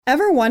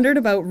Ever wondered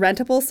about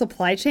rentable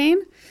supply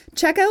chain?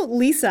 Check out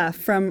Lisa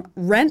from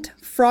Rent,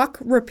 Frock,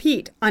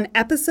 Repeat on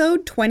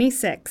episode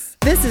 26.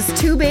 This is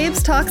Two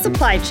Babes Talk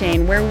Supply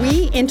Chain, where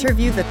we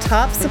interview the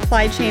top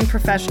supply chain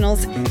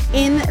professionals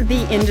in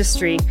the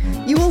industry.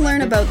 You will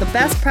learn about the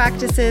best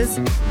practices,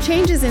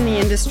 changes in the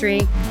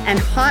industry, and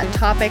hot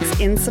topics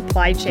in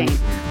supply chain.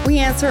 We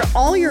answer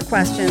all your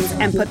questions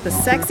and put the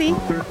sexy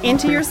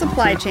into your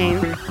supply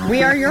chain.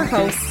 We are your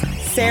hosts,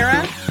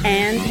 Sarah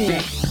and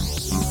Nick.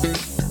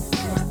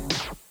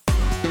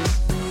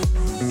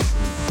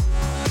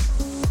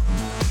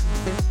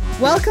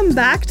 Welcome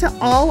back to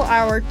all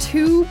our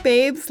Two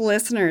Babes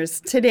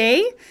listeners.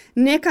 Today,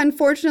 Nick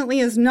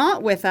unfortunately is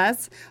not with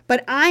us,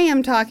 but I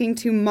am talking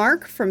to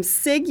Mark from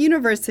SIG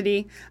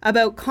University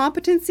about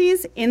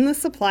competencies in the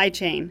supply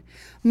chain.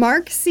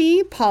 Mark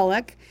C.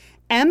 Pollock,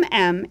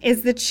 MM,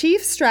 is the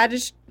Chief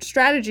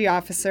Strategy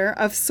Officer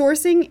of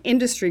Sourcing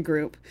Industry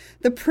Group,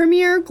 the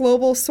premier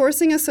global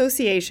sourcing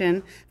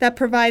association that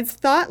provides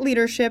thought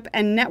leadership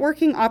and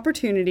networking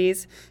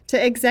opportunities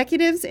to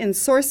executives in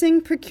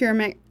sourcing,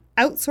 procurement,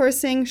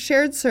 outsourcing,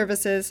 shared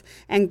services,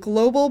 and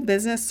global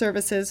business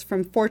services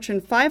from Fortune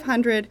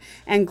 500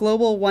 and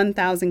Global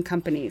 1000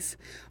 companies.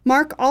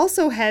 Mark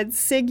also heads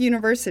SIG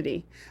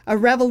University, a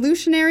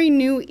revolutionary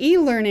new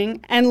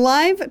e-learning and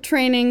live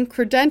training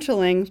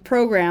credentialing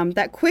program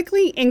that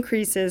quickly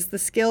increases the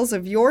skills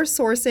of your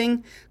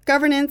sourcing,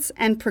 governance,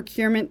 and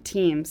procurement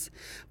teams.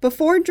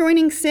 Before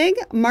joining SIG,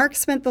 Mark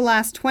spent the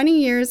last 20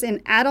 years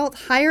in adult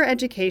higher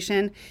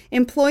education,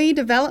 employee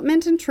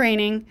development and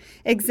training,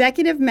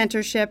 executive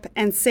mentorship,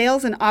 and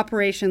sales and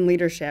operation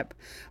leadership.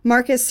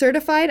 Mark is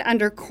certified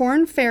under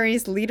Korn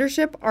Ferry's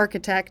Leadership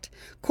Architect,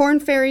 Korn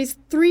Ferry's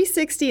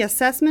 360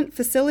 Assessment,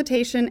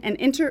 Facilitation, and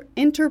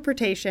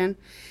Interpretation,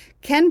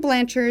 Ken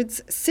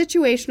Blanchard's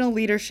Situational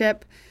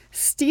Leadership,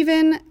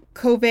 Stephen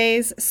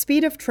Covey's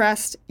Speed of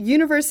Trust,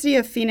 University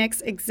of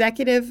Phoenix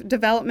Executive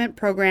Development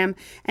Program,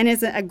 and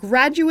is a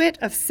graduate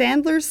of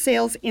Sandler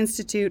Sales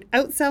Institute,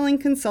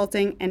 Outselling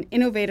Consulting, and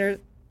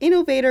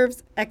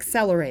Innovators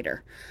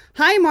Accelerator.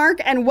 Hi, Mark,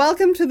 and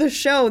welcome to the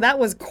show. That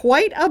was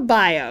quite a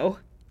bio.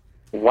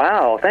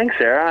 Wow, thanks,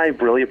 Sarah. I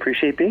really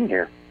appreciate being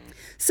here.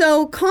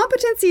 So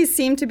competencies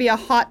seem to be a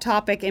hot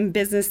topic in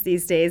business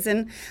these days,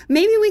 and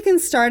maybe we can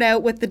start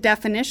out with the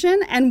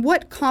definition and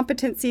what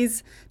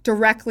competencies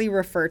directly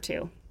refer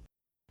to.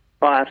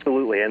 Oh,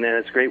 absolutely, and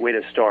that's a great way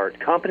to start.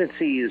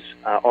 Competencies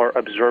are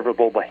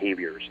observable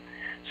behaviors.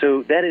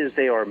 So that is,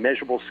 they are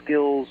measurable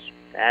skills,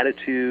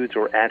 attitudes,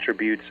 or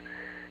attributes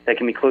that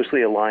can be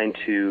closely aligned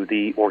to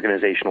the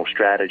organizational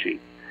strategy.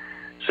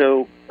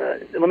 So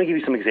let me give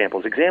you some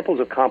examples.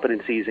 Examples of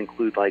competencies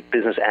include like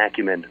business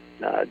acumen,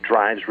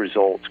 drives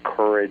results,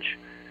 courage,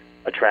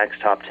 attracts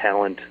top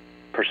talent,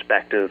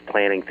 perspective,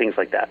 planning, things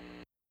like that.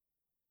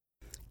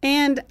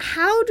 And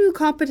how do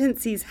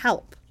competencies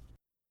help?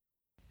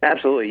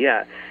 Absolutely,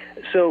 yeah.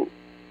 So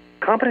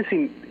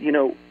competency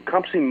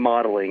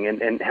modeling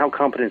and how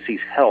competencies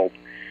help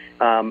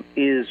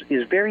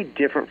is very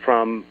different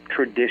from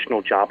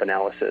traditional job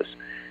analysis.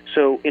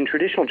 So in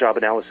traditional job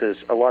analysis,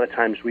 a lot of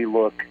times we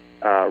look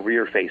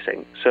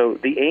rear-facing. So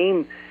the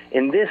aim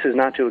in this is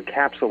not to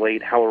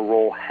encapsulate how a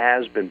role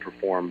has been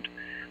performed,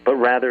 but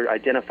rather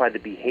identify the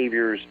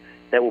behaviors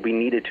that will be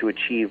needed to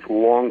achieve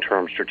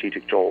long-term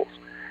strategic goals.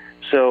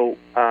 So,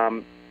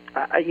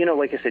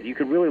 like I said, you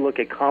could really look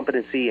at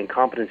competency and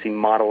competency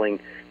modeling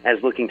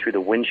as looking through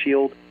the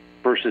windshield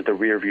versus the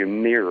rearview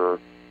mirror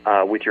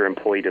with your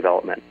employee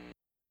development.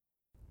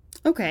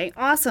 Okay,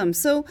 awesome.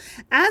 So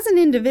as an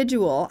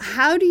individual,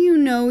 how do you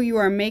know you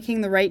are making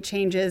the right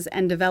changes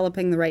and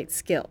developing the right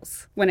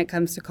skills when it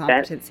comes to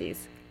competencies?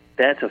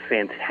 That's a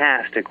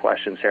fantastic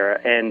question, Sarah.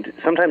 And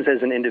sometimes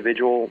as an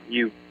individual,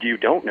 you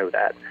don't know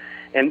that.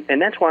 And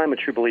that's why I'm a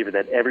true believer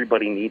that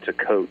everybody needs a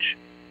coach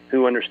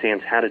who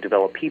understands how to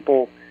develop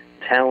people,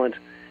 talent,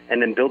 and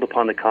then build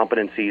upon the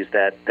competencies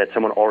that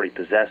someone already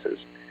possesses.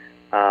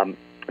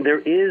 There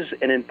is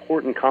an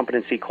important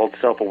competency called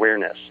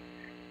self-awareness.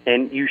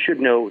 And you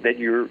should know that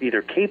you're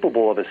either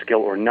capable of a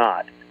skill or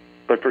not.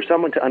 But for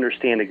someone to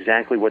understand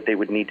exactly what they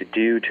would need to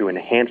do to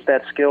enhance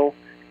that skill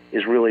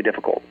is really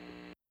difficult.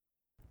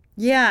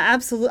 Yeah,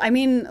 absolutely. I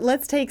mean,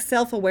 let's take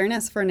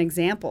self-awareness for an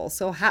example.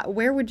 So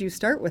where would you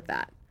start with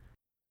that?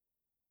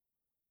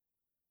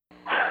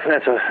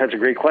 That's a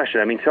great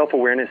question. I mean,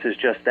 self-awareness is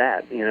just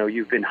that.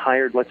 You've been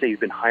hired, let's say you've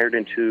been hired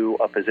into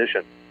a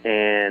position,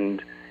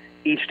 and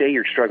each day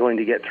you're struggling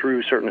to get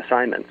through certain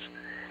assignments.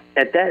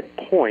 At that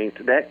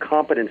point, that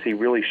competency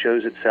really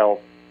shows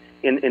itself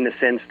in the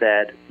sense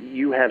that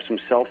you have some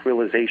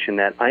self-realization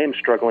that I am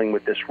struggling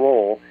with this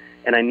role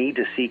and I need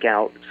to seek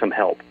out some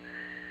help.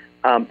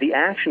 The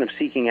action of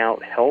seeking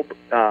out help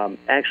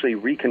actually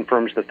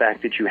reconfirms the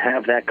fact that you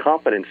have that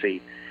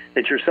competency,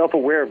 that you're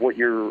self-aware of what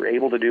you're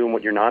able to do and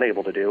what you're not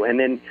able to do, and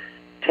then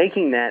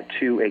taking that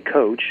to a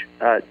coach,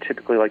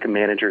 typically like a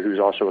manager who's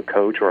also a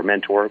coach or a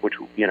mentor, which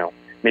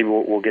maybe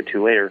we'll get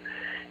to later,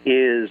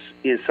 is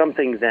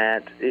something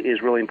that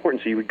is really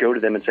important. So you would go to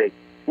them and say,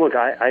 look,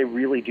 I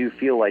really do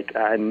feel like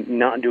I'm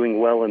not doing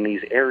well in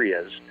these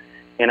areas,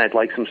 and I'd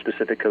like some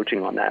specific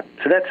coaching on that.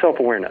 So that's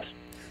self-awareness.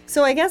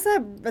 So I guess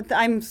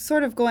I'm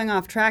sort of going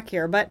off track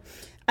here, but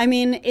I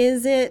mean,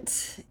 is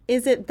it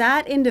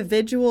that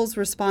individual's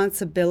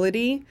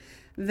responsibility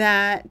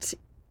that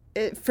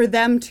for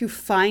them to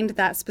find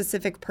that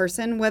specific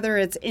person, whether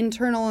it's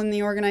internal in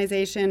the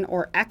organization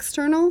or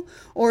external,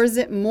 or is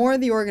it more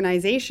the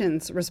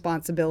organization's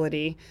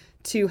responsibility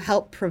to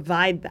help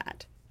provide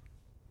that?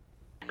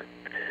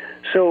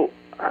 So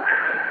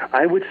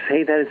I would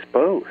say that it's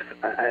both.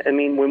 I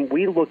mean, when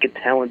we look at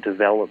talent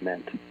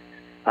development,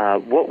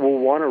 what we'll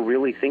want to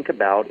really think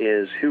about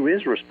is who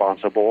is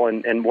responsible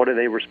and what are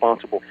they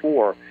responsible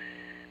for.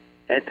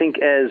 I think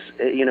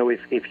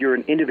if you're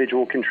an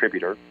individual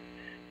contributor,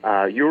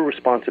 your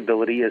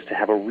responsibility is to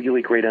have a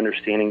really great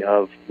understanding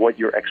of what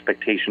your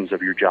expectations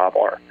of your job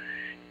are,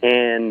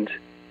 and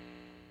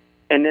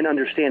then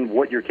understand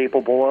what you're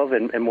capable of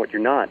and what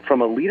you're not.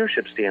 From a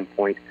leadership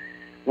standpoint,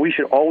 we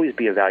should always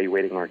be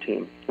evaluating our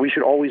team. We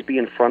should always be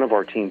in front of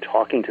our team,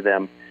 talking to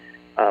them,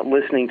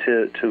 listening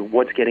to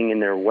what's getting in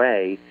their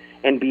way,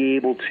 and be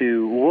able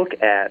to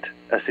look at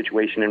a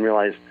situation and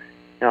realize,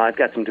 now I've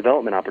got some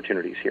development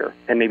opportunities here,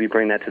 and maybe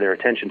bring that to their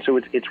attention. So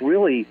it's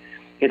really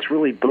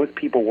both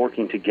people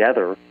working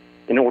together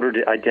in order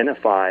to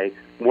identify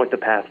what the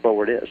path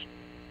forward is.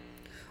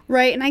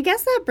 Right. And I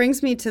guess that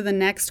brings me to the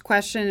next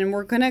question, and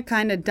we're going to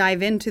kind of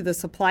dive into the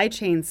supply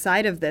chain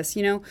side of this.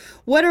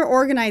 What are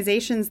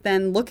organizations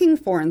then looking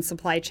for in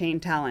supply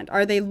chain talent?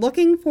 Are they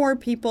looking for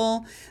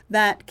people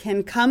that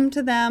can come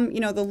to them,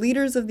 the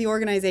leaders of the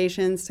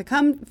organizations to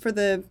come for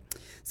the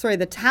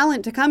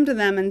talent to come to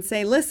them and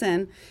say,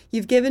 listen,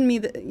 you've given me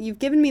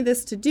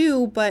this to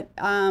do, but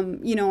I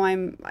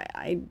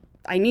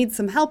need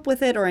some help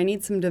with it, or I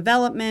need some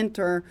development,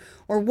 or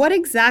what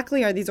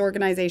exactly are these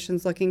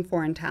organizations looking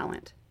for in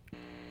talent?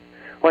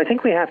 Well, I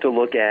think we have to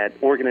look at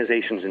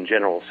organizations in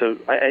general. So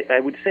I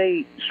would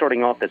say,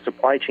 starting off, that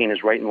supply chain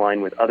is right in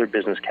line with other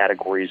business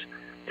categories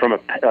from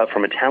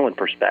a talent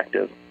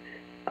perspective.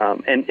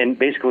 And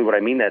basically what I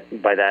mean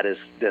by that is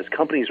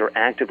companies are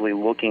actively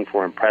looking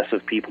for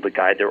impressive people to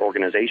guide their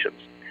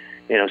organizations.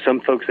 Some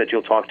folks that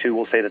you'll talk to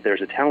will say that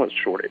there's a talent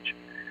shortage.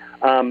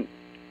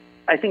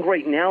 I think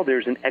right now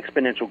there's an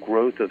exponential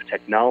growth of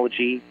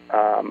technology.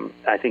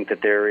 I think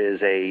that there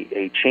is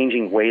a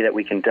changing way that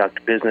we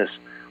conduct business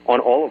on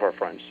all of our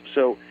fronts.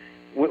 So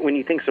when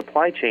you think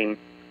supply chain,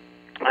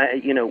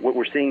 what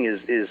we're seeing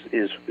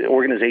is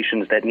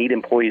organizations that need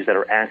employees that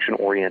are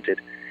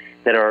action-oriented,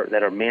 that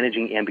are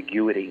managing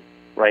ambiguity,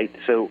 right?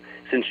 So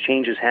since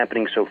change is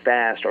happening so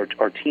fast,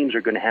 our teams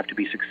are going to have to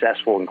be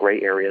successful in gray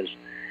areas.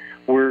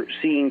 We're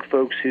seeing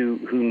folks who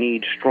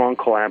need strong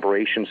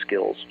collaboration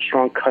skills,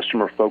 strong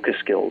customer focus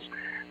skills,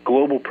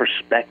 global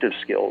perspective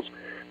skills,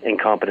 and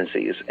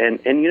competencies. And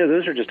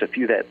those are just a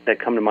few that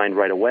come to mind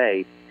right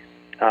away.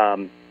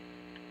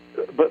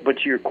 But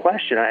to your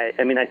question,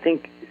 I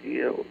think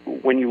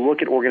when you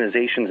look at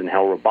organizations and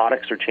how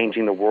robotics are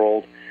changing the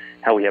world,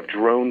 how we have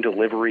drone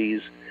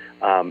deliveries,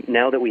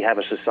 now that we have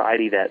a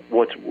society that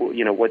what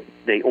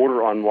they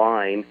order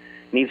online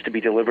needs to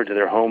be delivered to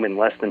their home in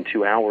less than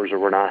 2 hours, or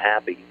we're not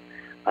happy.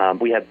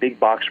 We have big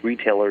box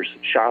retailers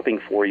shopping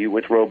for you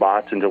with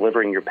robots and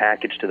delivering your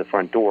package to the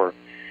front door.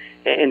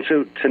 And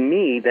so to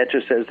me, that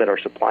just says that our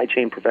supply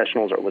chain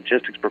professionals, our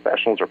logistics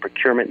professionals, our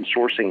procurement and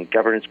sourcing and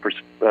governance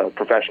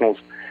professionals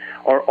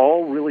are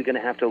all really going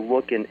to have to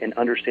look and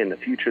understand the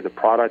future, the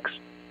products,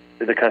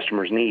 the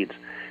customer's needs.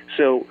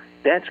 So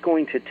that's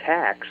going to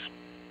tax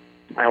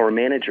our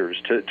managers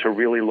to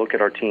really look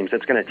at our teams.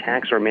 That's going to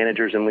tax our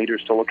managers and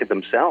leaders to look at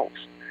themselves,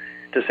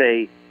 to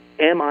say,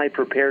 am I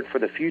prepared for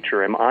the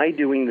future? Am I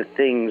doing the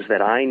things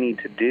that I need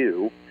to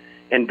do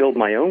and build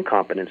my own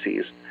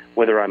competencies,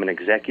 whether I'm an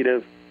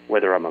executive,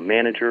 whether I'm a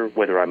manager,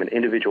 whether I'm an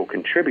individual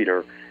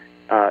contributor,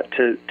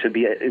 to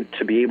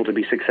be able to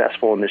be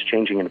successful in this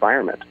changing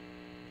environment?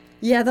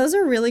 Yeah, those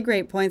are really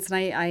great points,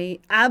 and I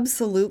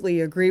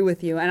absolutely agree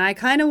with you. And I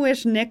kind of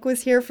wish Nick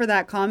was here for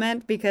that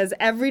comment, because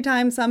every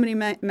time somebody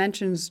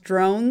mentions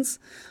drones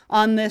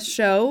on this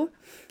show,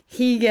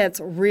 he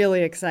gets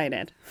really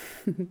excited.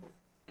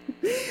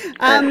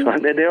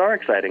 They are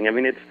exciting. I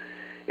mean,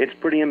 it's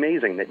pretty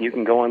amazing that you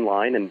can go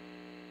online and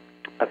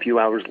a few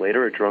hours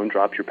later a drone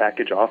drops your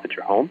package off at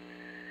your home,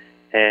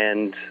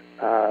 and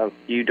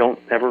you don't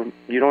ever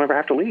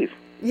have to leave.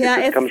 Yeah,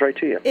 it comes right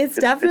to you. It's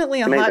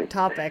definitely a hot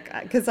topic,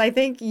 because I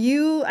think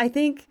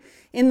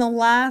in the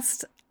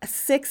last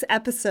 6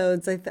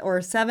 episodes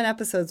or 7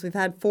 episodes, we've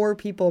had 4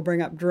 people bring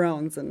up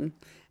drones,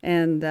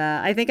 and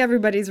I think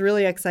everybody's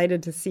really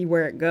excited to see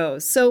where it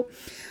goes. So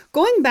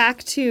going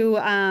back to,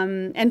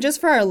 and just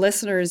for our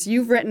listeners,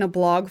 you've written a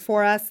blog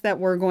for us that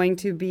we're going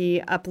to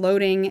be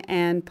uploading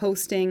and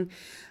posting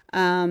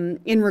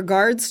in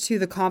regards to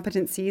the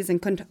competencies and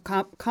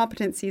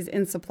competencies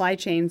in supply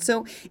chain.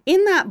 So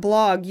in that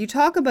blog, you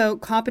talk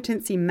about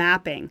competency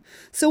mapping.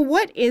 So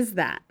what is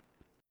that?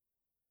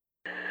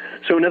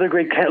 So another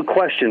great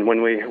question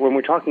when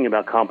we're talking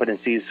about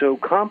competencies. So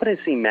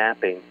competency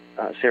mapping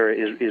Sarah,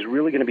 is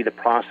really going to be the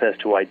process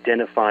to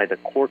identify the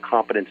core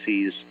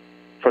competencies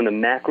from the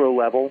macro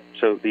level,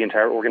 so the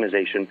entire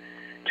organization,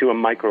 to a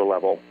micro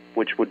level,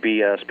 which would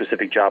be a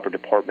specific job or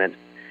department,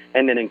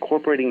 and then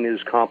incorporating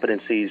those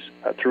competencies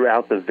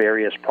throughout the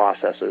various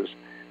processes.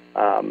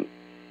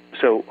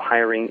 So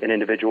hiring an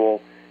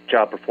individual,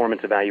 job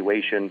performance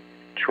evaluation,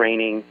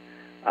 training,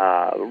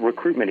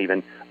 recruitment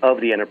even,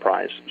 of the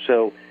enterprise.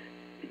 So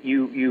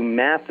you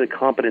map the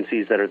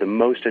competencies that are the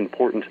most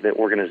important to the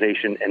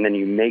organization, and then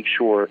you make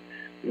sure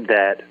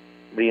that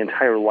the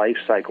entire life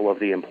cycle of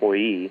the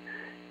employee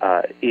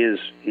is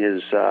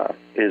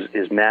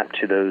mapped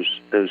to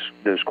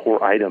those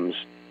core items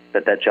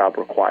that job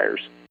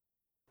requires.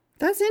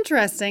 That's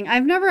interesting.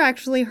 I've never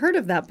actually heard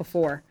of that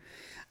before.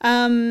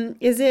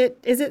 Is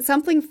it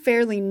something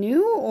fairly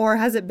new, or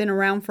has it been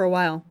around for a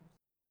while?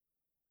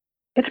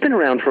 It's been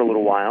around for a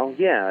little while,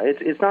 yeah.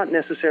 It's not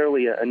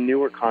necessarily a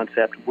newer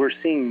concept. We're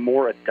seeing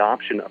more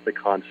adoption of the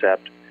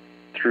concept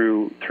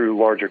through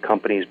larger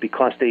companies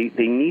because they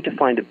need to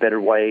find a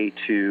better way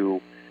to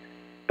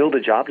build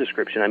a job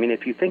description. I mean,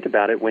 if you think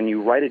about it, when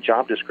you write a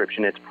job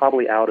description, it's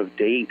probably out of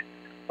date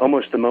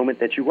almost the moment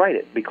that you write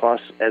it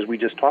because, as we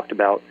just talked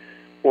about,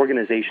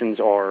 organizations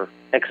are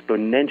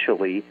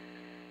exponentially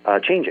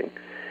changing.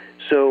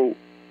 So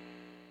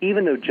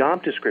even though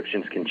job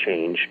descriptions can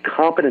change,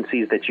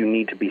 competencies that you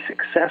need to be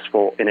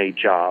successful in a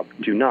job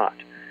do not.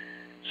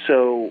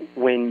 So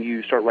when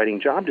you start writing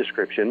job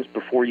descriptions,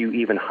 before you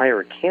even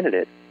hire a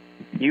candidate,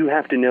 you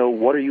have to know,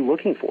 what are you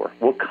looking for?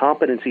 What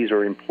competencies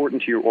are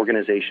important to your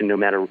organization, no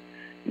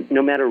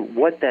matter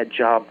what that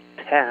job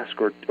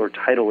task or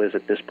title is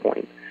at this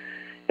point.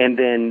 And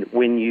then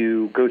when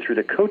you go through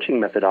the coaching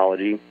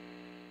methodology,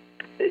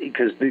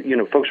 because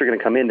folks are going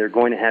to come in, they're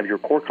going to have your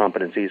core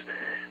competencies,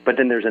 but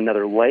then there's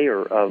another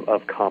layer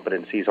of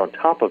competencies on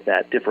top of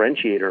that,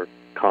 differentiator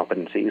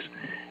competencies,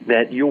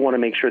 that you'll want to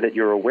make sure that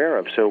you're aware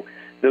of. So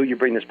though you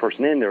bring this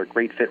person in, they're a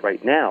great fit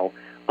right now,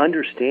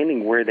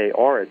 understanding where they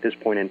are at this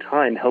point in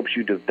time helps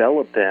you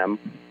develop them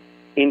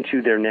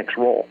into their next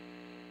role,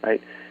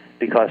 right?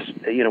 Because,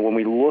 when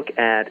we look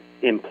at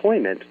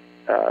employment,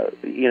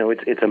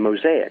 it's a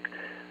mosaic.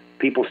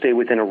 People stay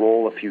within a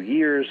role a few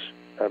years,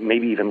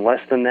 maybe even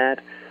less than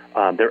that.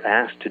 They're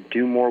asked to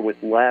do more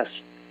with less.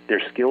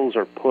 Their skills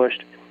are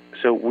pushed.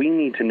 So we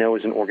need to know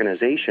as an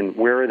organization,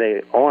 where are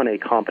they on a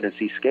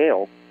competency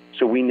scale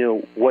so we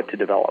know what to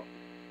develop.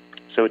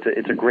 So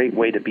it's a great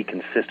way to be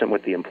consistent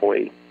with the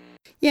employee.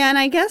 Yeah, and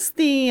I guess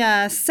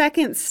the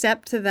second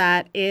step to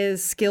that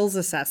is skills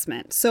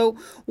assessment. So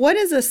what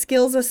is a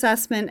skills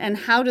assessment, and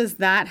how does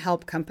that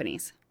help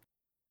companies?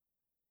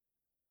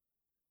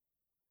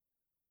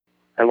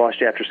 I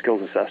lost you after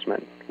skills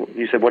assessment.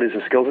 You said, what is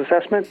a skills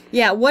assessment?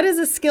 Yeah, what is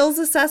a skills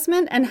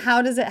assessment, and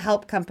how does it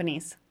help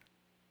companies?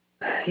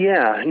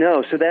 Yeah,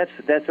 no, so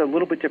that's a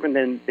little bit different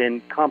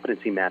than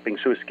competency mapping.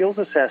 So a skills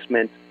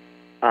assessment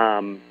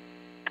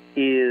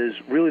is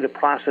really the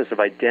process of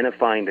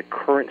identifying the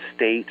current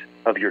state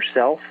of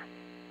yourself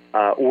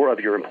or of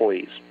your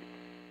employees.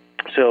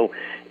 So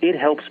it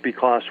helps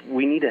because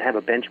we need to have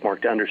a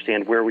benchmark to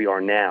understand where we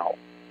are now.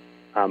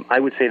 I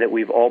would say that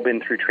we've all been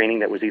through training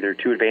that was either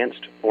too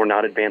advanced or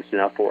not advanced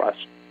enough for us.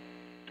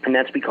 And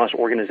that's because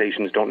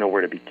organizations don't know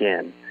where to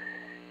begin.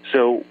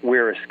 So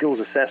where a skills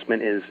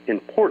assessment is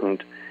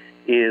important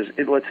is,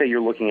 let's say you're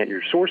looking at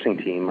your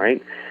sourcing team,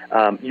 right?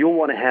 You'll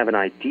want to have an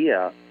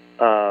idea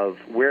of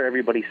where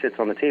everybody sits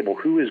on the table,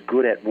 who is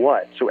good at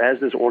what. So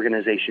as this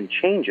organization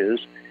changes,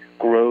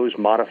 grows,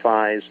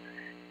 modifies,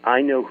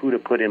 I know who to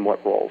put in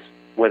what roles,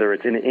 whether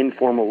it's an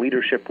informal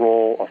leadership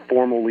role, a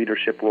formal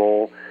leadership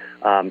role,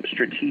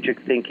 strategic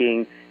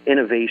thinking,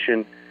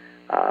 innovation,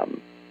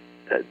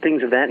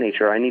 things of that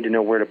nature. I need to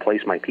know where to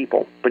place my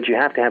people, but you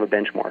have to have a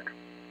benchmark.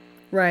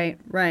 Right.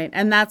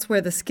 And that's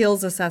where the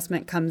skills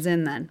assessment comes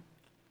in then.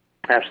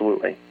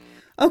 Absolutely.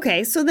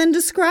 Okay, so then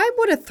describe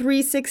what a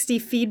 360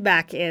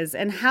 feedback is,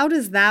 and how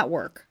does that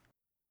work?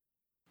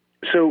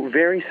 So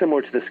very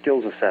similar to the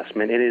skills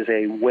assessment, it is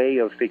a way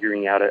of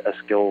figuring out a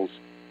skills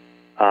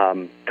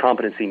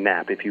competency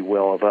map, if you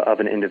will, of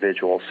an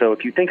individual. So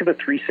if you think of a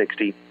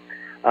 360,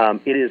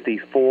 it is the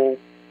full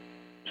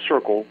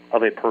circle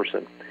of a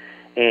person.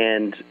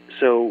 And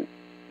so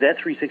that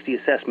 360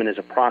 assessment is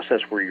a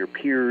process where your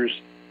peers,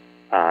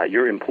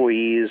 your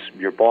employees,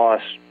 your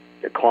boss,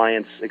 your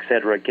clients,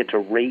 etc., get to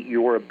rate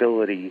your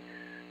ability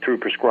through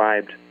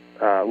prescribed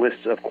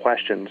lists of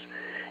questions.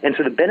 And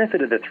so the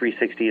benefit of the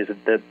 360 is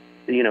that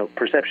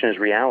perception is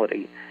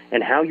reality,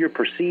 and how you're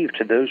perceived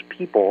to those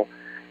people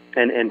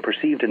and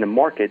perceived in the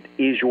market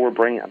is your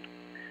brand.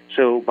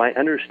 So by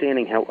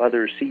understanding how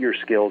others see your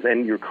skills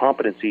and your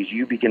competencies,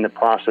 you begin the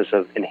process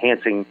of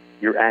enhancing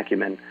your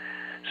acumen.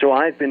 So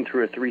I've been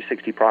through a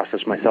 360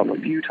 process myself a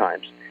few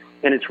times,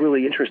 and it's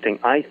really interesting.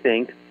 I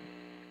think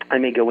I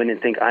may go in and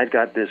think I've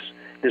got this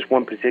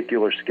one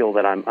particular skill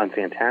that I'm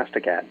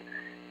fantastic at,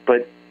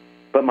 but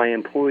my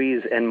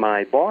employees and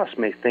my boss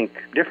may think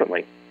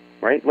differently,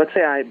 right? Let's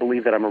say I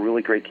believe that I'm a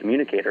really great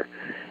communicator,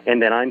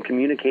 and that I'm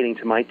communicating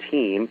to my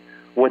team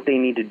what they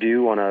need to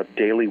do on a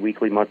daily,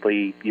 weekly,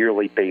 monthly,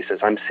 yearly basis.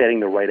 I'm setting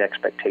the right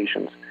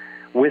expectations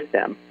with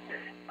them.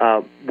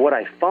 What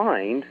I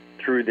find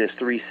through this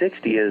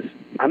 360 is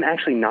I'm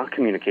actually not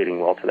communicating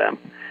well to them,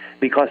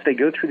 because they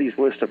go through these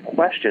lists of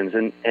questions,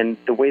 and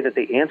the way that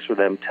they answer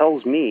them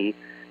tells me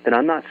that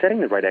I'm not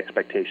setting the right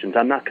expectations.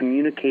 I'm not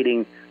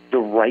communicating the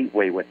right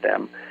way with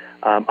them.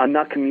 I'm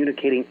not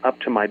communicating up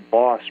to my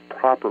boss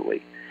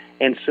properly.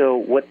 And so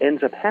what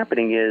ends up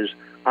happening is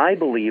I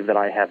believe that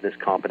I have this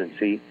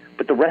competency,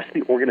 but the rest of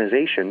the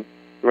organization,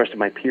 the rest of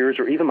my peers,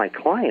 or even my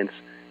clients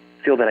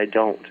feel that I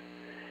don't.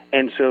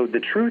 And so the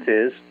truth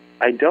is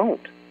I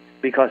don't,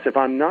 because if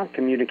I'm not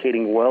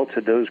communicating well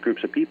to those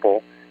groups of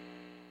people,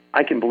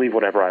 I can believe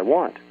whatever I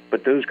want,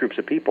 but those groups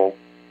of people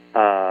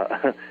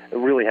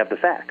really have the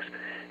facts.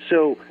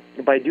 So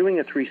by doing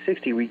a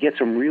 360, we get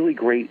some really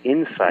great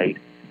insight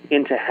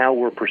into how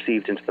we're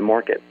perceived into the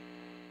market.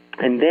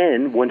 And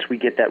then once we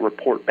get that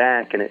report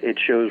back and it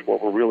shows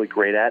what we're really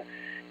great at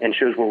and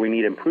shows where we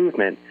need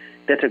improvement,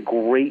 that's a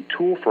great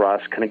tool for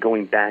us, kind of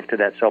going back to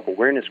that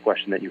self-awareness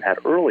question that you had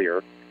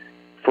earlier,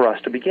 for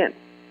us to begin.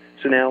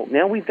 So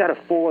now we've got a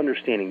full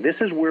understanding. This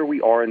is where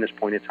we are in this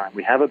point in time.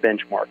 We have a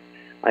benchmark.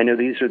 I know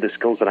these are the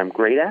skills that I'm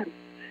great at.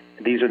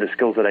 These are the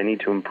skills that I need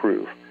to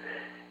improve.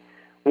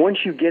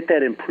 Once you get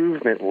that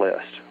improvement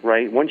list,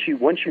 right, once you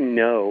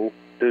know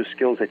those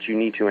skills that you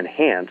need to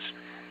enhance,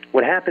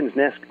 what happens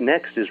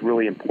next is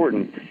really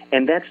important,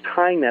 and that's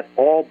tying that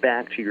all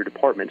back to your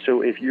department.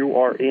 So if you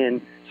are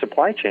in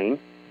supply chain,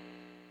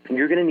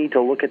 you're going to need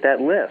to look at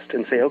that list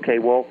and say, okay,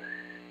 well,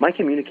 my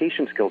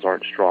communication skills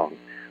aren't strong,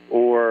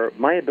 or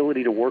my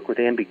ability to work with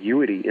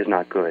ambiguity is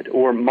not good,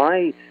 or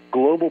my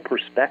global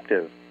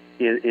perspective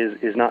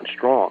is not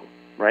strong,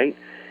 right?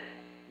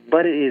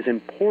 But it is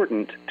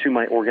important to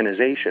my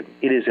organization.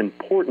 It is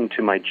important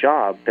to my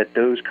job that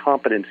those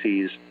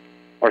competencies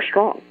are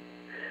strong.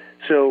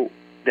 So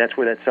that's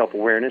where that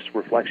self-awareness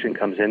reflection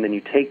comes in. Then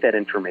you take that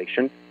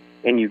information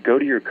and you go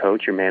to your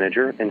coach, your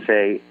manager, and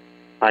say,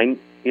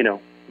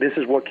 this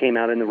is what came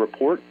out in the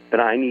report that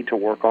I need to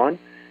work on.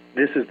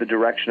 This is the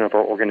direction of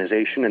our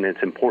organization, and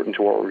it's important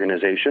to our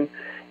organization,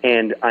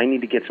 and I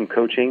need to get some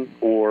coaching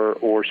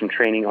or some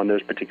training on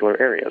those particular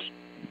areas.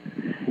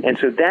 And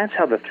so that's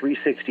how the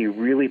 360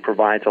 really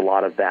provides a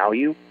lot of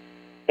value.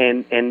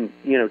 And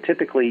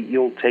typically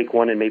you'll take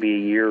one, and maybe a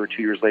year or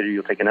 2 years later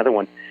you'll take another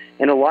one.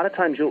 And a lot of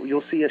times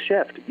you'll see a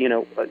shift.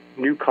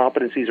 New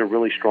competencies are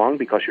really strong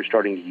because you're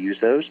starting to use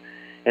those,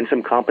 and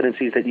some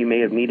competencies that you may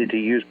have needed to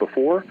use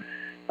before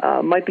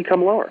might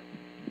become lower.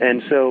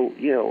 And so,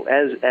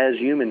 as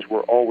humans,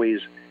 we're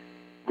always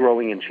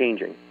growing and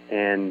changing.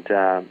 And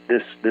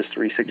this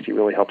 360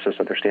 really helps us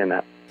understand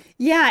that.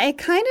 Yeah, it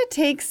kind of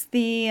takes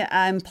the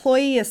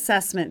employee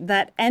assessment,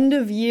 that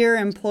end-of-year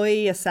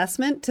employee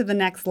assessment, to the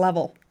next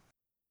level.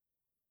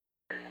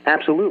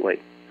 Absolutely.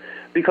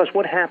 Because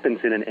what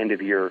happens in an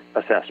end-of-year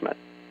assessment?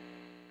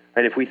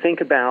 Right, if we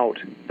think about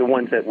the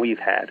ones that we've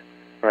had,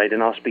 right,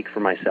 and I'll speak for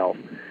myself,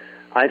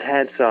 I've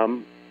had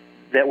some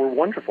that were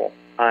wonderful.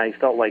 I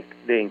felt like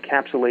they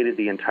encapsulated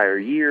the entire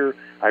year.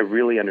 I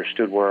really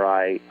understood where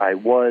I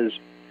was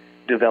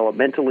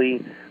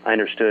developmentally. I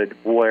understood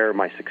where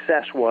my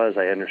success was.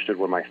 I understood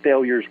where my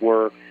failures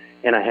were,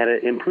 and I had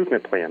an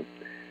improvement plan.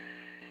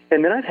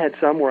 And then I've had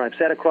some where I've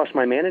sat across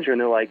my manager,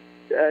 and they're like,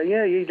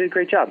 yeah, you did a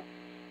great job.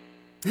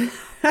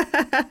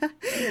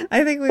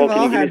 I think we've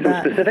all had that. Can you give me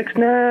some specifics?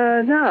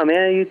 No,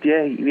 man,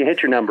 you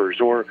hit your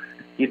numbers, or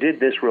you did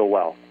this real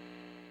well.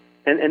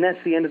 And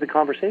that's the end of the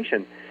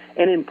conversation.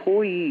 And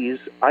employees,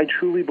 I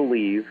truly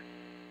believe,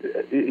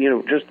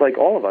 just like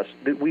all of us,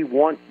 that we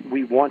want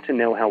to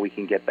know how we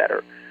can get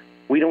better.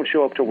 We don't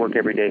show up to work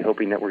every day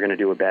hoping that we're going to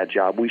do a bad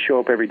job. We show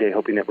up every day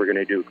hoping that we're going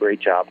to do a great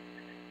job.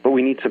 But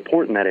we need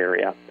support in that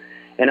area.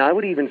 And I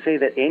would even say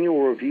that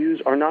annual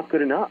reviews are not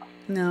good enough.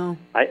 No.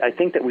 I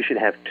think that we should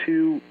have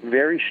 2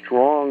 very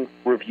strong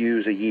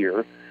reviews a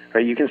year.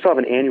 Right? You can still have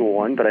an annual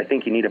one, but I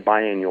think you need a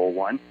biannual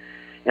one.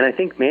 And I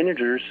think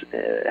managers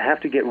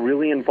have to get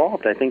really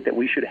involved. I think that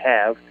we should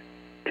have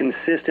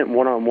consistent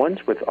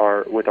one-on-ones with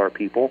our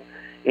people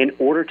in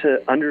order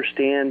to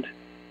understand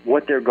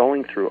what they're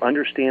going through,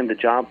 understand the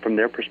job from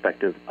their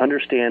perspective,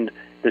 understand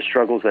the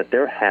struggles that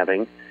they're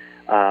having,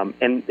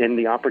 and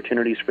the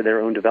opportunities for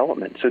their own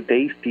development, so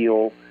they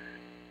feel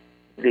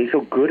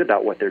good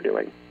about what they're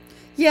doing.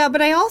 Yeah,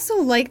 but I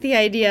also like the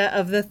idea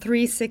of the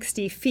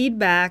 360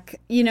 feedback,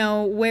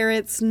 where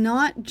it's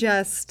not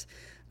just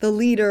the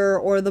leader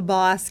or the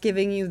boss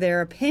giving you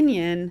their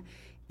opinion.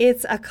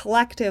 It's a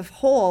collective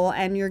whole,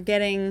 and you're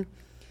getting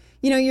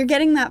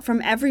that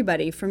from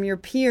everybody, from your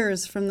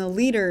peers, from the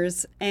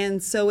leaders,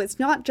 and so it's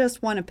not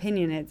just one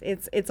opinion.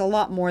 It's a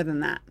lot more than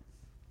that.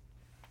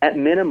 At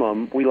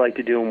minimum, we like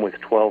to do them with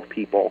 12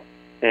 people.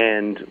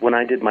 And when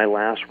I did my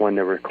last one,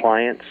 there were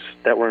clients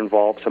that were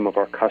involved, some of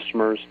our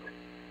customers,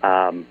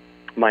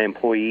 my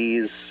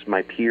employees,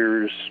 my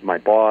peers, my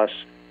boss,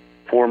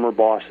 former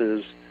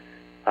bosses.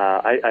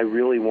 I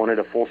really wanted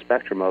a full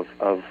spectrum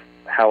of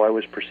how I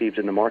was perceived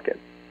in the market.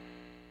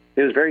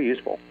 It was very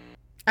useful.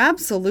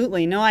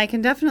 Absolutely. No, I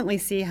can definitely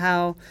see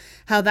how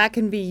that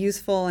can be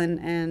useful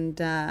and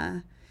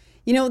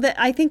that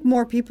I think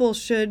more people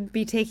should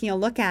be taking a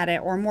look at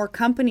it, or more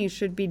companies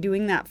should be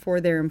doing that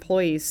for their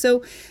employees.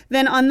 So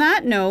then on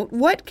that note,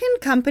 what can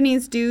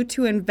companies do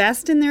to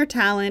invest in their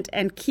talent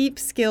and keep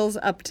skills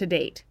up to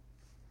date?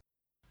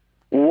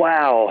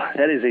 Wow,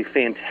 that is a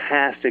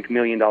fantastic $1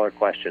 million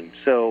question.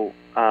 So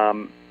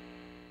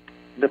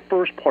the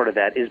first part of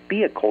that is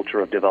be a culture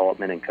of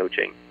development and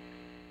coaching.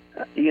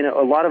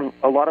 A lot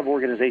of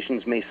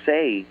organizations may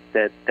say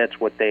that that's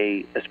what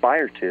they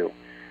aspire to,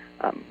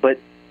 but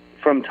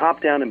from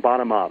top down and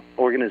bottom up,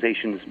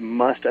 organizations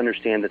must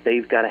understand that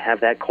they've got to have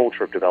that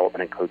culture of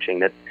development and coaching.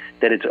 That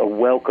it's a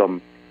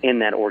welcome in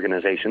that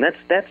organization.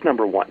 That's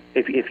number one.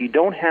 If you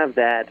don't have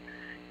that,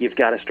 you've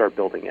got to start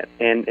building it.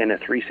 And a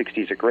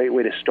 360 is a great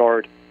way to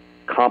start.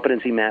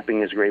 Competency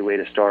mapping is a great way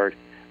to start.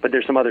 But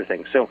there's some other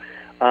things. So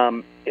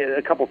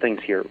a couple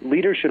things here.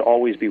 Leaders should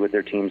always be with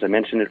their teams. I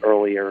mentioned it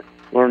earlier.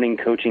 Learning,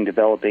 coaching,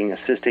 developing,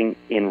 assisting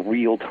in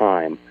real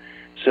time.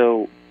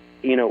 So,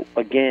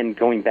 again,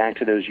 going back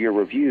to those year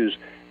reviews,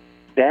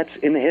 that's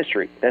in the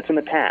history. That's in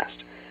the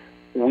past.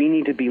 We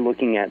need to be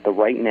looking at the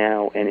right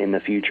now and in the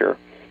future.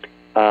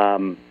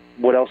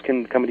 What else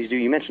can companies do?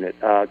 You mentioned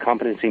it.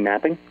 Competency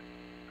mapping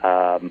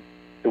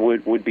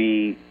would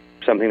be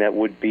something that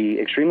would be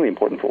extremely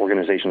important for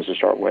organizations to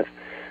start with.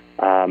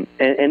 And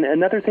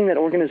another thing that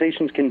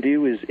organizations can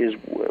do is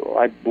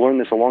I learned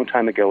this a long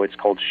time ago. It's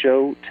called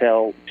show,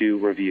 tell, do,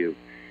 review.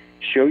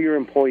 Show your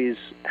employees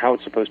how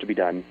it's supposed to be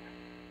done.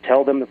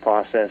 Tell them the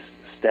process,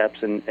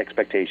 steps, and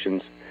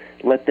expectations.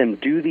 Let them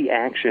do the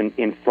action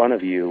in front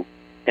of you,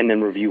 and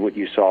then review what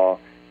you saw,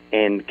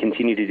 and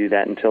continue to do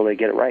that until they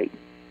get it right,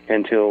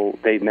 until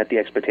they've met the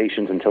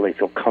expectations, until they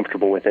feel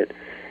comfortable with it.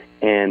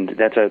 And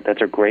that's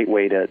a great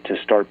way to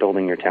start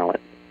building your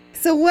talent.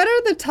 So what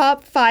are the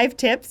top 5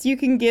 tips you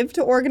can give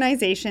to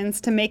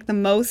organizations to make the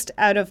most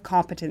out of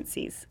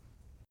competencies?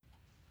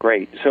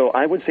 Great. So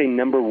I would say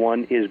number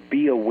 1 is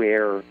be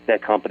aware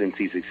that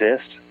competencies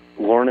exist.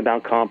 Learn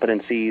about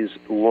competencies.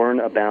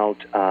 Learn about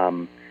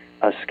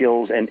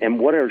skills and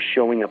what are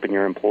showing up in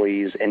your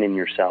employees and in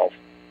yourself.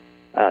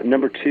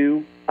 Number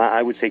 2,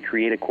 I would say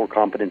create a core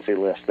competency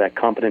list, that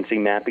competency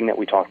mapping that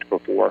we talked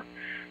before.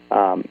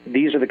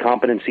 These are the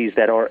competencies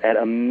that are at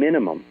a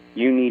minimum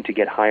you need to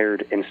get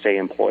hired and stay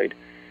employed.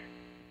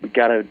 We've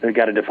got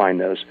to define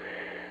those.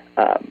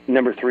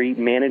 Number 3,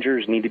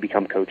 managers need to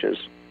become coaches.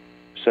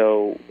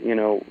 So,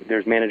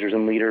 there's managers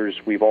and leaders.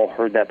 We've all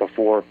heard that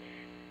before,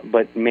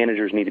 but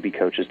managers need to be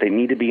coaches. They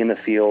need to be in the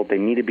field. They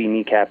need to be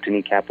kneecap to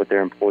kneecap with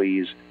their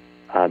employees.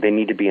 They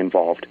need to be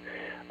involved.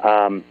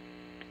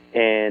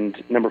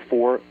 And number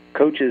 4,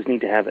 coaches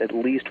need to have at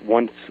least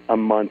once a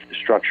month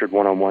structured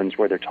one-on-ones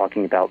where they're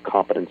talking about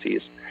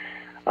competencies.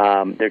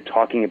 They're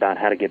talking about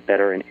how to get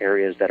better in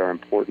areas that are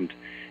important.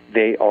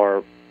 They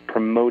are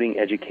promoting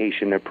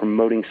education. They're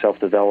promoting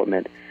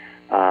self-development.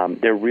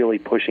 They're really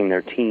pushing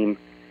their team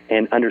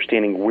and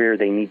understanding where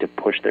they need to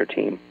push their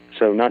team.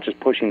 So not just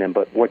pushing them,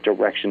 but what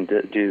direction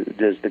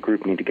does the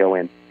group need to go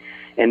in.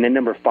 And then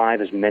number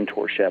 5 is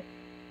mentorship.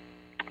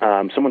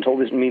 Someone told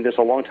me this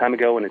a long time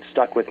ago, and it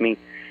stuck with me.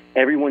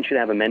 Everyone should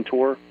have a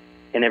mentor,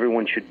 and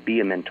everyone should be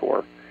a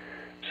mentor.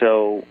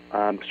 So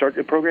start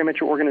the program at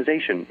your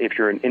organization. If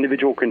you're an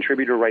individual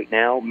contributor right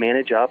now,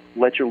 manage up.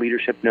 Let your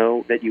leadership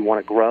know that you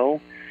want to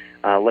grow.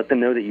 Let them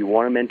know that you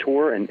want to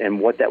mentor and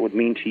what that would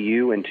mean to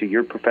you and to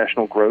your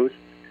professional growth.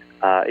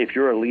 If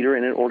you're a leader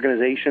in an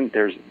organization,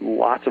 there's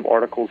lots of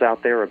articles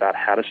out there about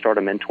how to start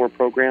a mentor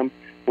program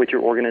with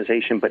your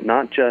organization, but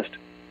not just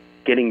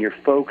getting your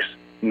folks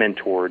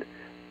mentored,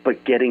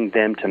 but getting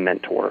them to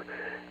mentor.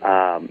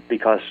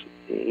 Because,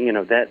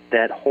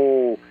 that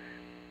whole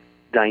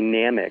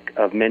dynamic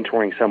of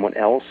mentoring someone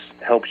else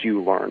helps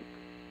you learn.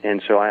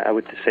 And so I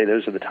would say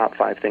those are the top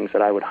 5 things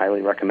that I would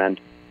highly recommend.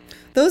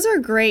 Those are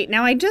great.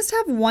 Now, I just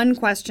have one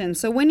question.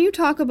 So when you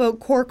talk about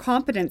core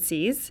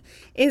competencies,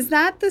 is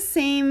that the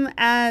same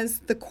as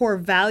the core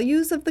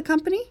values of the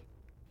company?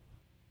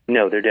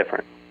 No, they're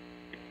different.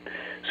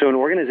 So an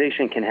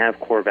organization can have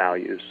core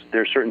values.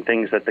 There are certain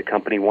things that the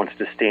company wants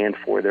to stand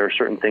for. There are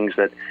certain things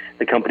that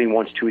the company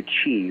wants to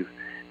achieve.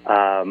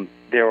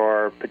 There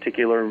are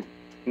particular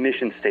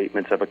mission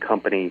statements of a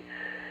company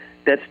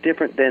that's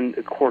different than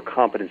the core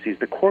competencies.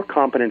 The core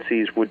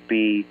competencies would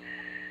be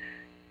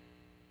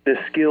the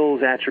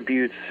skills,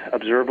 attributes,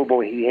 observable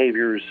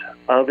behaviors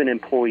of an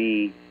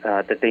employee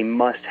that they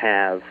must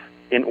have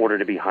in order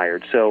to be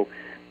hired. So,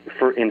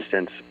 for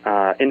instance,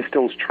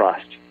 instills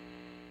trust.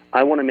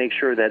 I want to make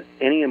sure that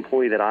any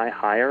employee that I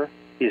hire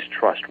is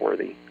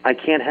trustworthy. I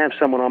can't have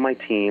someone on my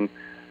team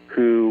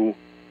who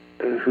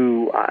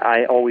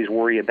I always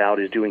worry about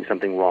is doing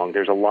something wrong.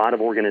 There's a lot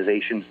of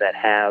organizations that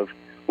have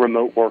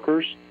remote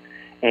workers,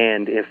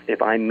 and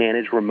if I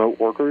manage remote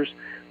workers,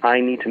 I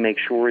need to make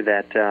sure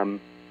that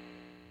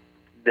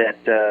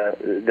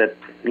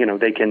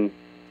they can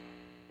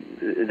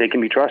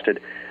be trusted.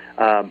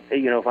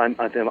 If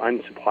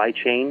I'm supply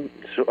chain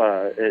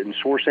and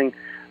sourcing,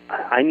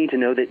 I need to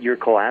know that you're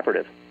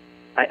collaborative.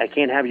 I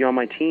can't have you on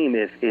my team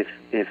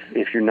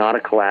if you're not a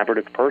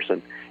collaborative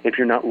person, if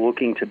you're not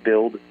looking to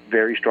build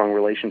very strong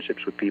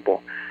relationships with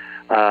people.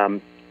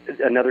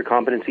 Another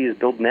competency is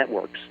build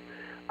networks.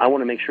 I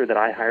want to make sure that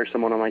I hire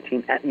someone on my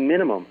team at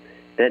minimum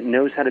that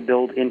knows how to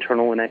build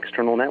internal and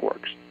external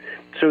networks.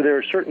 So there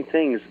are certain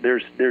things.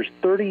 There's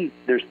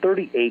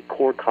 38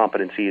 core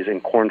competencies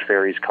in Korn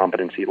Ferry's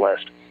competency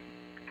list.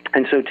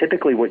 And so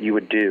typically what you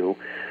would do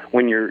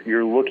when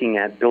you're looking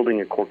at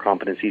building a core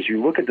competencies,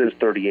 you look at those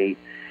 38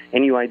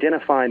 and you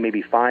identify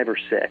maybe 5 or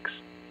 6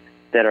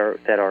 that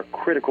are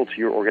critical to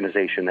your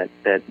organization,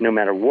 that no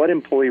matter what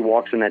employee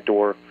walks in that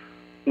door,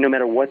 no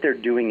matter what they're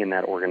doing in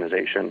that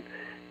organization,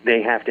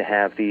 they have to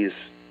have these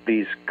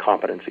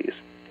competencies.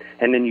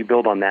 And then you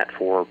build on that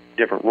for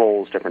different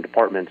roles, different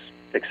departments,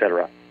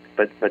 etc.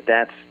 But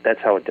that's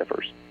how it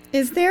differs.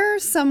 Is there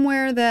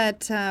somewhere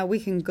that we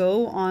can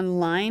go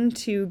online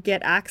to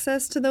get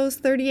access to those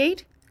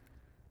 38?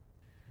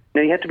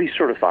 Now, you have to be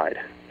certified.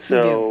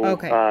 So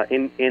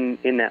okay.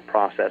 In that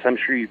process, I'm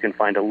sure you can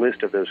find a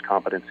list of those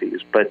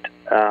competencies. But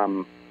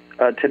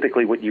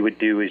typically what you would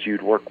do is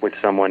you'd work with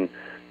someone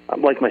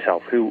like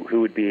myself who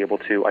would be able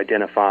to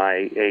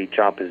identify a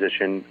job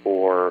position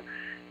or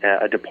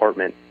a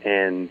department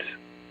and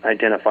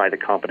identify the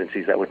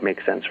competencies that would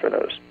make sense for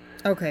those.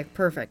 Okay,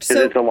 perfect.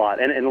 So it's a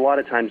lot. And a lot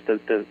of times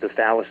the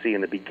fallacy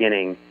in the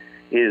beginning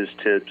is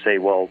to say,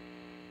 well,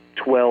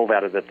 12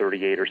 out of the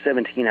 38 or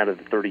 17 out of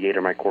the 38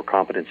 are my core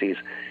competencies.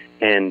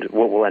 And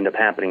what will end up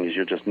happening is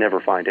you'll just never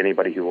find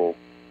anybody who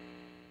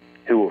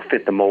will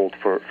fit the mold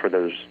for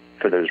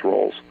those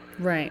roles.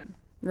 Right.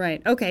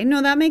 Okay.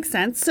 No, that makes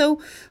sense.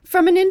 So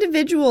from an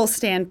individual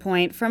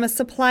standpoint, from a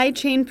supply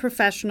chain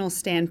professional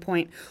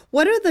standpoint,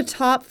 what are the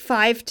top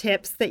 5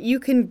 tips that you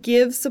can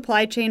give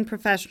supply chain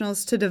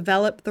professionals to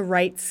develop the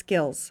right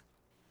skills?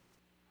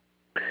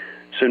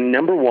 So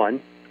number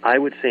 1, I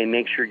would say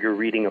make sure you're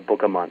reading a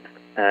book a month.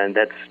 And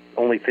that's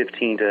only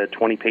 15 to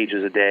 20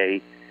 pages a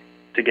day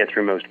to get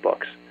through most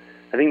books.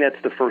 I think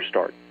that's the first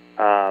start.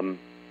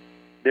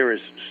 There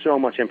is so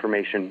much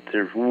information.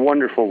 There's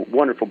wonderful,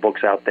 wonderful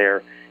books out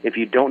there. If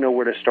you don't know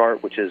where to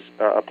start, which is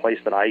a place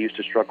that I used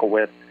to struggle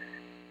with,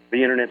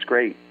 the Internet's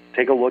great.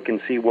 Take a look and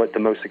see what the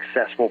most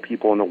successful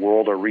people in the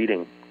world are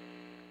reading,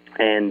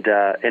 and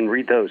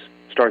read those.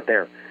 Start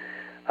there.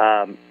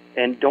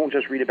 And don't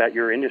just read about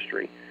your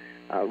industry.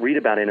 Read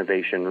about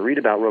innovation. Read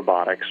about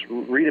robotics.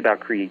 Read about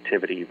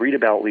creativity. Read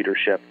about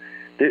leadership.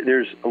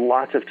 There's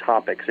lots of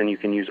topics, and you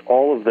can use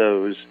all of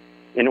those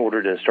in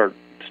order to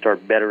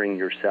start bettering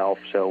yourself.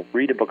 So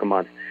read a book a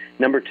month.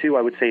 Number 2,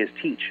 I would say, is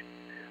teach.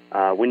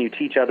 When you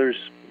teach others,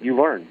 you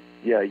learn.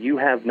 Yeah, you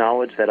have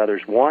knowledge that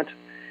others want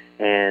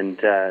and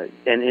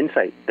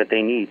insight that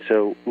they need.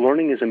 So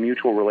learning is a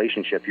mutual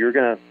relationship. You're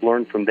going to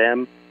learn from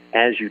them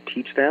as you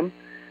teach them.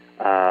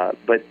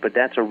 But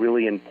that's a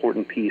really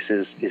important piece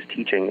is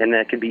teaching. And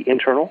that could be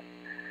internal,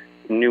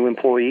 new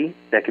employee.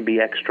 That could be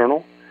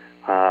external.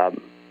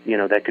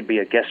 That could be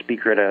a guest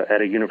speaker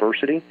at a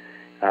university.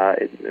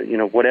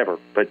 Whatever.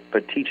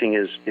 But teaching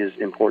is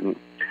important.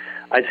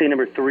 I'd say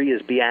number 3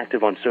 is be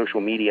active on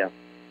social media.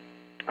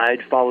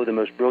 I'd follow the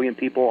most brilliant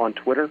people on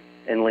Twitter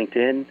and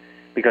LinkedIn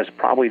because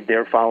probably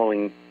they're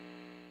following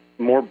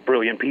more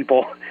brilliant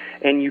people.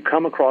 And you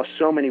come across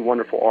so many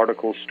wonderful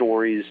articles,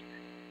 stories,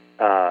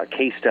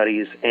 case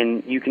studies,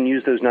 and you can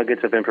use those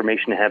nuggets of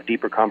information to have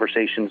deeper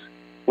conversations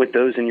with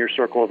those in your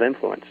circle of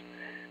influence.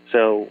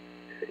 So,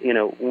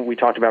 when we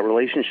talked about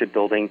relationship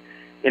building,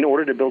 in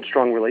order to build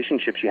strong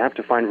relationships, you have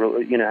to find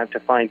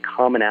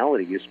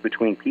commonalities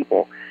between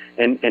people.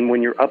 And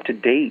when you're up to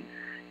date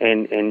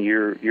and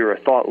you're a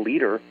thought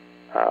leader,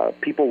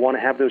 people want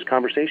to have those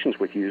conversations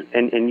with you.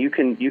 And you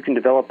can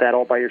develop that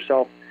all by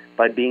yourself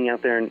by being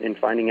out there and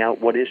finding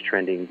out what is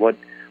trending,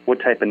 what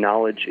type of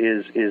knowledge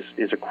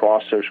is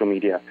across social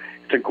media.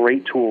 It's a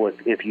great tool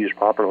if used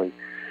properly.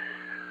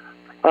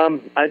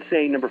 I'd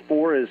say number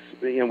 4 is,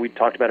 we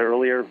talked about it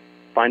earlier,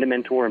 find a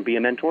mentor and be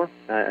a mentor.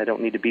 I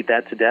don't need to beat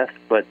that to death,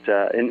 but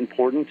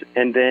important.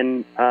 And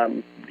then,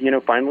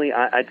 finally,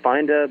 I'd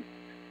find an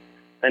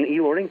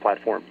e-learning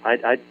platform.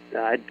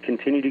 I'd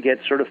continue to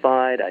get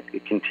certified.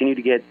 I'd continue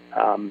to get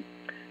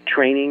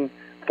training,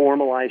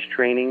 formalized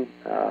training.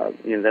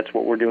 That's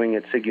what we're doing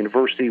at SIG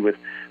University with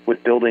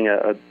building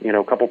a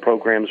couple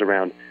programs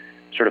around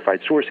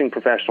certified sourcing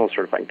professionals,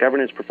 certified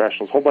governance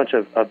professionals, a whole bunch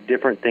of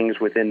different things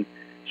within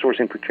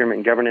sourcing, procurement,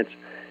 and governance.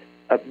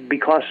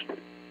 Because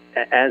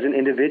as an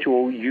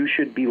individual, you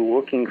should be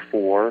looking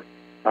for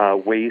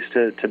ways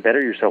to better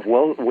yourself,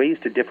 ways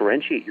to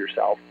differentiate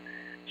yourself.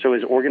 So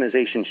as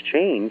organizations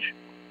change,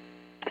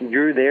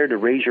 you're there to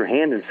raise your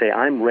hand and say,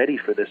 I'm ready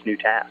for this new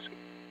task.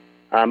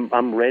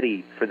 I'm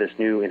ready for this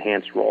new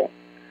enhanced role.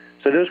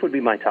 So those would be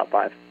my top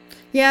 5.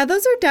 Yeah,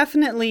 those are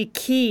definitely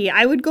key.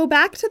 I would go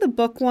back to the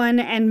book one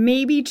and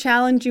maybe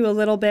challenge you a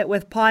little bit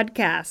with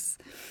podcasts.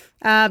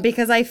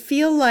 Because I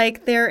feel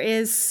like there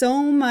is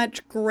so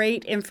much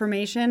great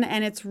information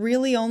and it's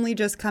really only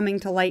just coming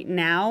to light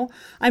now.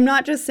 I'm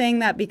not just saying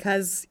that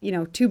because,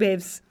 Two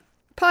Babes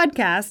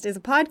podcast is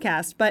a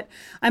podcast, but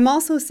I'm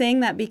also saying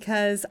that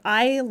because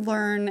I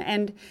learn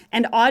and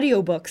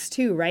audiobooks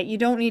too, right? You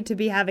don't need to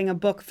be having a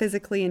book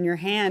physically in your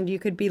hand. You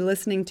could be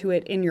listening to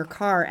it in your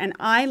car. And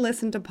I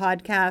listen to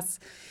podcasts,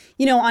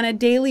 on a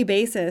daily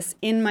basis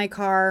in my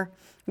car,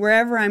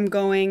 wherever I'm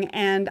going,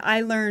 and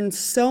I learn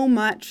so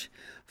much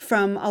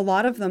from a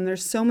lot of them.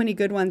 There's so many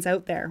good ones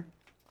out there.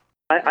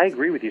 I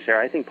agree with you,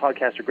 Sarah. I think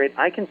podcasts are great.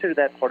 I consider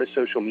that part of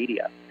social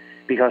media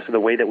because of the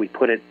way that we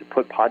put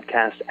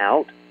podcasts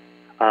out.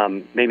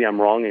 Maybe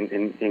I'm wrong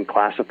in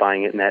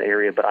classifying it in that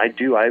area, but I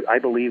do. I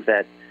believe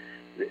that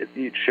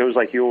shows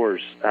like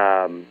yours,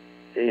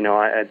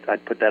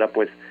 I'd put that up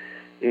with,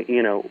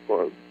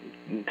 TEDx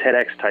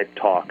type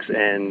talks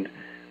and,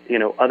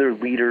 other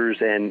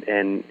leaders and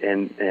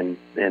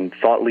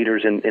thought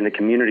leaders in the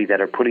community that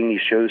are putting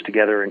these shows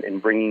together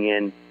and bringing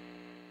in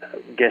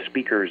guest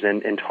speakers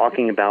and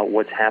talking about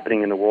what's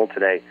happening in the world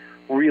today.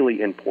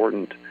 Really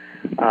important.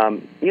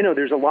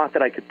 There's a lot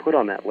that I could put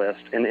on that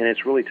list, and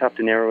it's really tough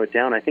to narrow it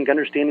down. I think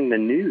understanding the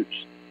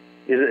news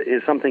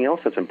is something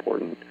else that's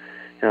important.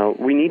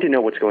 We need to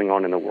know what's going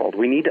on in the world.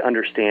 We need to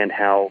understand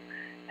how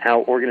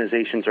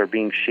organizations are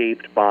being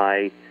shaped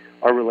by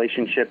our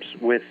relationships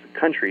with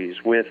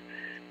countries, with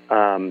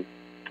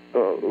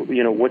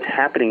what's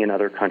happening in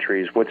other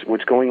countries,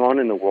 what's going on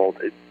in the world.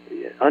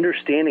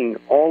 Understanding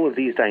all of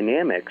these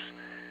dynamics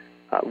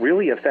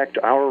really affect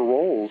our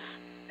roles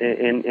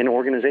in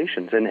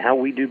organizations and how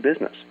we do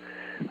business.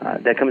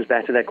 That comes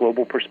back to that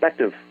global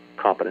perspective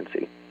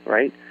competency,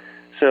 right?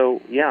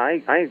 So, yeah,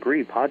 I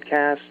agree.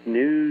 Podcasts,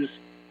 news,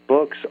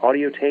 books,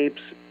 audio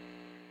tapes,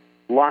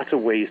 lots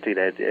of ways to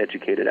get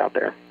educated out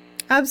there.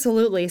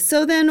 Absolutely.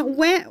 So then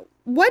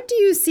what do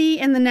you see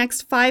in the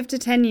next 5 to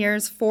 10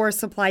 years for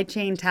supply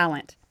chain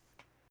talent?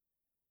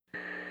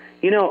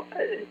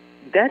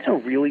 That's a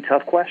really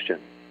tough question.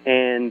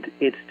 And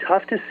it's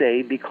tough to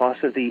say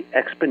because of the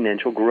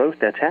exponential growth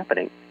that's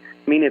happening.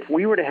 I mean, if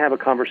we were to have a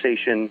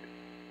conversation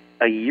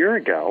a year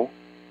ago,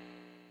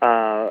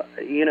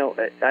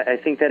 I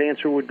think that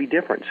answer would be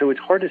different. So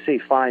it's hard to say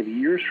 5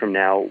 years from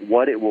now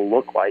what it will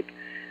look like.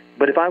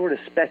 But if I were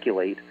to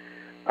speculate,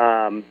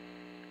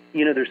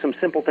 there's some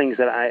simple things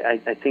that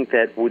I think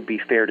that would be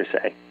fair to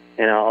say,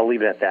 and I'll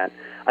leave it at that.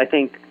 I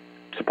think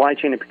supply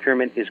chain and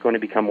procurement is going to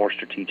become more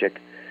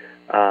strategic.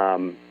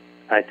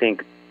 I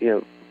think,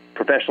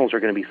 professionals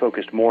are going to be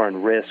focused more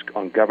on risk,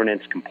 on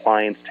governance,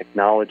 compliance,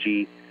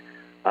 technology,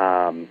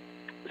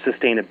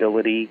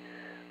 sustainability,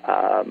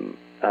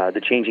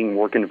 the changing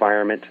work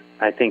environment.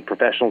 I think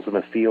professionals in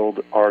the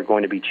field are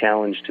going to be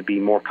challenged to be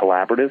more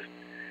collaborative.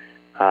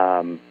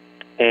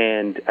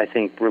 And I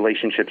think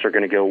relationships are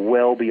going to go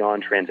well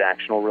beyond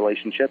transactional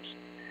relationships.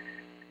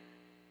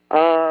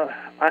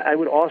 I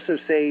would also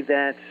say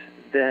that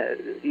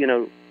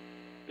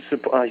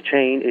supply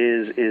chain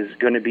is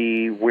going to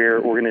be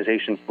where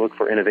organizations look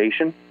for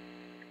innovation,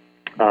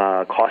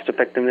 cost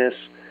effectiveness.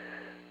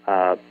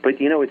 But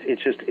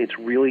it's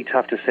really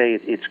tough to say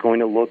it's going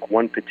to look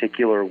one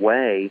particular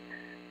way,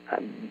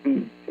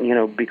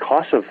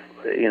 because of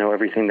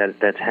everything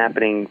that's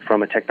happening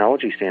from a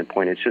technology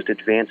standpoint. It's just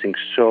advancing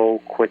so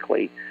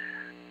quickly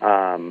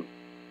that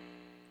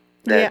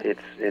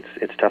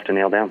it's tough to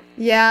nail down.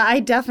 Yeah, I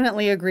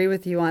definitely agree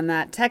with you on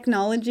that.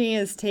 Technology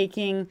is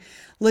taking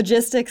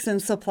logistics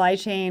and supply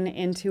chain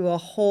into a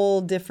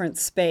whole different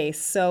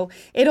space. So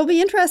it'll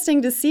be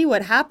interesting to see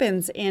what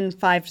happens in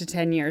 5 to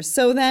 10 years.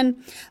 So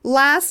then,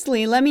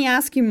 lastly, let me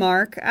ask you,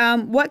 Mark,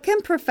 what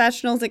can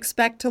professionals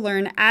expect to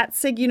learn at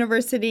SIG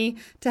University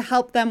to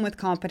help them with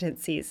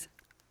competencies?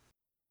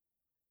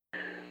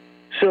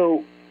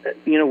 So,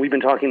 we've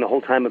been talking the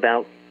whole time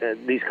about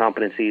these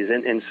competencies,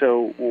 and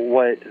so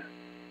what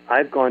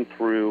I've gone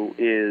through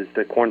is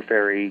the Korn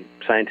Ferry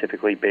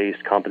scientifically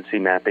based competency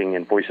mapping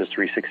and Voices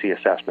 360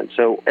 assessment.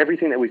 So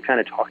everything that we've kind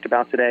of talked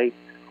about today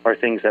are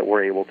things that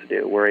we're able to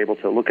do. We're able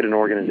to look at an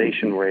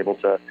organization. We're able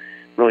to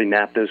really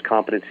map those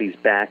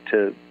competencies back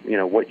to,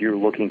 what you're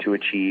looking to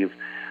achieve.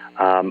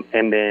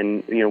 And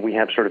then, we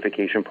have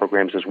certification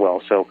programs as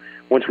well. So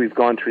once we've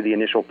gone through the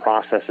initial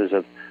processes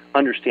of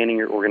understanding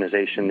your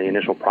organization, the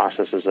initial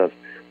processes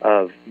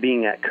of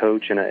being that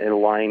coach and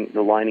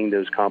aligning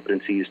those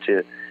competencies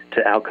to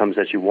outcomes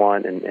that you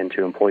want and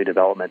to employee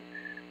development.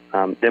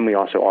 Then we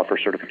also offer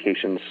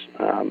certifications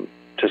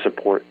to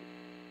support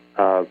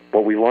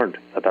what we learned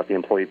about the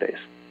employee base.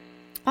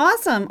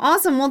 Awesome.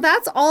 Well,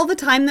 that's all the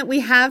time that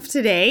we have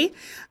today.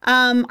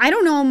 I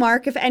don't know,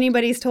 Mark, if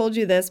anybody's told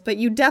you this, but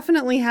you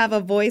definitely have a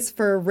voice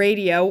for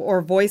radio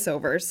or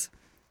voiceovers.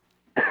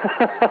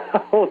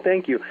 Oh,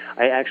 thank you.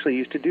 I actually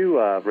used to do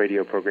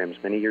radio programs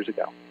many years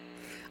ago.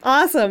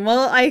 Awesome.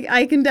 Well,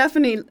 I can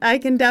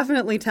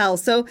definitely tell.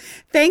 So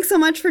thanks so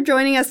much for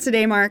joining us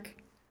today, Mark.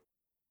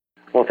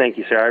 Well, thank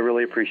you, Sarah. I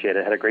really appreciate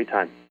it. I had a great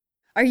time.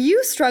 Are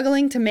you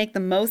struggling to make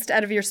the most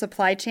out of your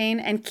supply chain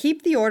and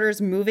keep the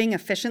orders moving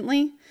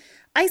efficiently?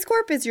 Ice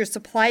Corp is your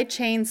supply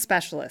chain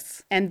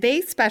specialist, and they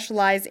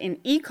specialize in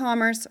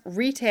e-commerce,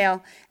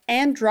 retail,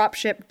 and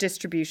dropship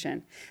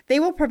distribution. They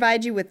will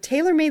provide you with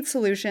tailor-made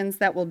solutions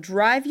that will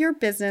drive your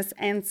business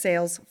and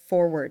sales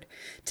forward.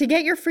 To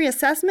get your free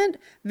assessment,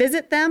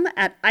 visit them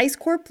at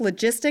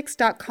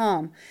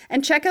icecorplogistics.com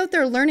and check out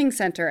their learning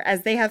center,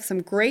 as they have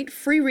some great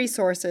free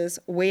resources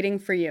waiting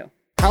for you.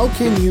 How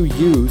can you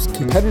use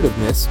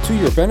competitiveness to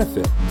your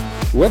benefit?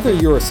 Whether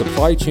you're a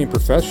supply chain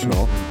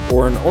professional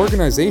or an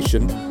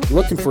organization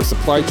looking for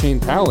supply chain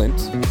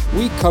talent,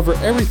 we cover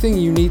everything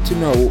you need to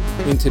know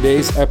in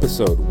today's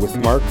episode with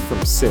Mark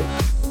from SIG.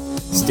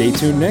 Stay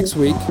tuned next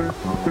week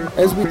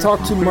as we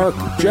talk to Mark,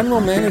 General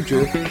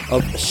Manager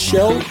of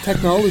Shell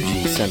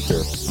Technology Center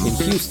in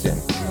Houston,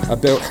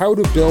 about how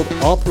to build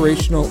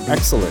operational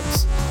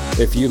excellence.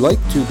 If you like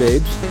Two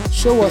Babes,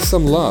 show us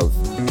some love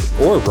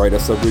or write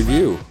us a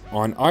review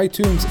on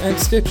iTunes and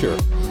Stitcher.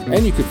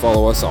 And you can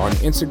follow us on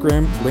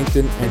Instagram,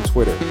 LinkedIn, and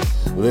Twitter.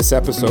 This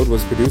episode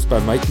was produced by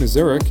Mike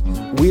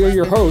Mazurik. We are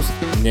your hosts,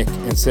 Nick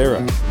and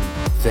Sarah.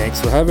 Thanks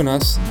for having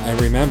us,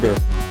 and remember,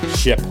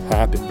 ship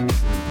happy.